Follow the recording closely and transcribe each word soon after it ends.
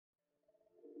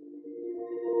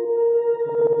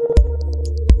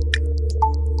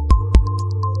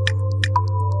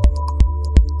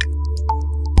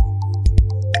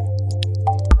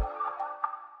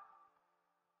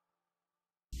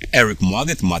Eric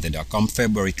Muathe, Muathe.com,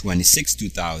 February 26,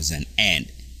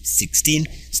 2016.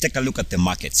 Let's take a look at the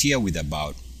markets here with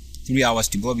about 3 hours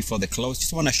to go before the close.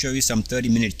 Just want to show you some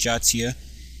 30-minute charts here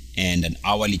and an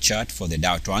hourly chart for the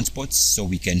Dow Transports so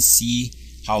we can see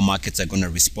how markets are going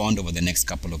to respond over the next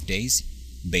couple of days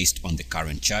based on the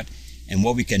current chart. And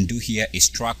what we can do here is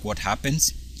track what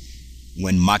happens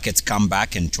when markets come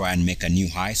back and try and make a new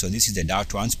high. So this is the Dow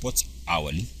Transports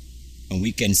hourly, and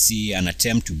we can see an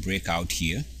attempt to break out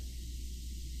here.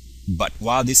 But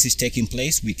while this is taking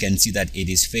place, we can see that it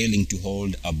is failing to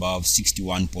hold above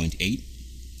 61.8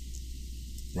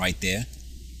 right there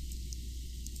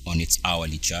on its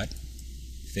hourly chart,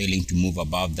 failing to move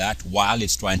above that while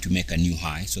it's trying to make a new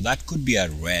high. So that could be a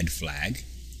red flag.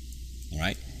 All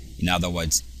right, in other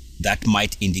words, that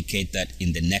might indicate that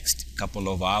in the next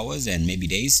couple of hours and maybe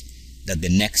days that the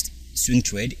next swing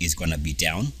trade is going to be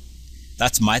down.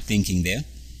 That's my thinking there,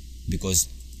 because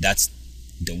that's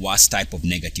the worst type of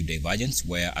negative divergence,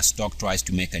 where a stock tries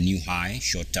to make a new high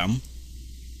short term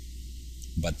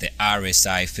but the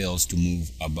RSI fails to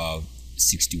move above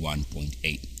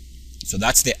 61.8. So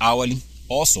that's the hourly.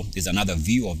 Also, there's another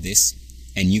view of this,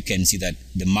 and you can see that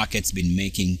the market's been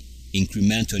making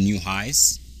incremental new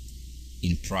highs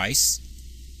in price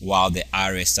while the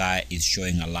RSI is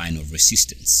showing a line of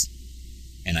resistance.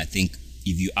 And I think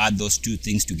if you add those two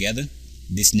things together,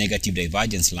 this negative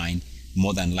divergence line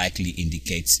more than likely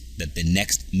indicates that the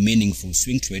next meaningful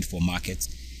swing trade for markets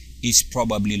is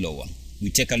probably lower. We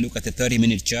take a look at the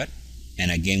 30-minute chart, and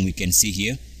again we can see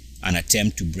here an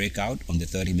attempt to break out on the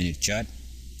 30-minute chart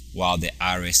while the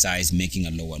RSI is making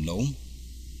a lower low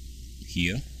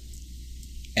here,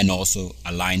 and also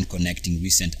a line connecting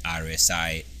recent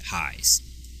RSI highs.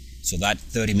 So that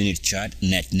 30-minute chart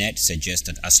net suggests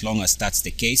that as long as that's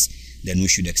the case, then we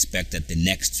should expect that the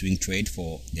next swing trade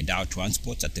for the Dow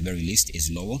Transports at the very least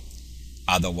is lower.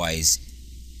 Otherwise,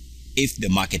 if the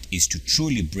market is to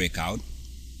truly break out,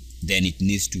 then it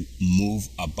needs to move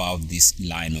above this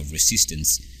line of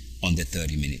resistance on the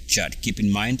 30-minute chart. Keep in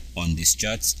mind, on these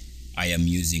charts, I am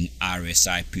using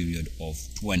RSI period of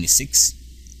 26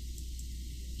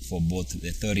 for both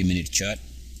the 30-minute chart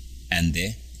and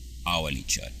the hourly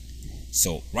chart.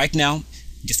 So right now,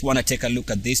 just want to take a look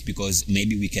at this because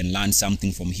maybe we can learn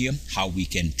something from here, how we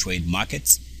can trade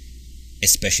markets,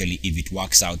 especially if it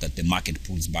works out that the market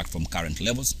pulls back from current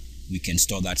levels. We can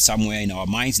store that somewhere in our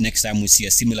minds. Next time we see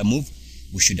a similar move,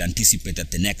 we should anticipate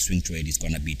that the next swing trade is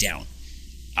going to be down.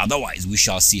 Otherwise, we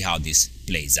shall see how this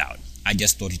plays out. I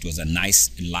just thought it was a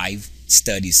nice live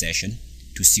study session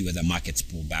to see whether markets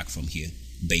pull back from here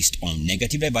based on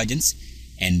negative divergence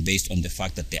and based on the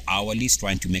fact that the hourly is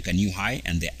trying to make a new high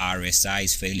and the RSI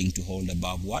is failing to hold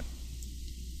above what?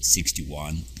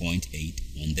 61.8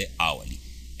 on the hourly.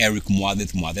 Eric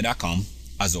Muathe, Muathe.com.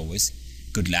 As always,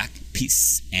 good luck,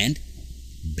 peace, and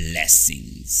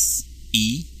blessings.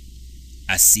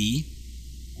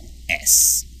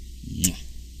 ESS.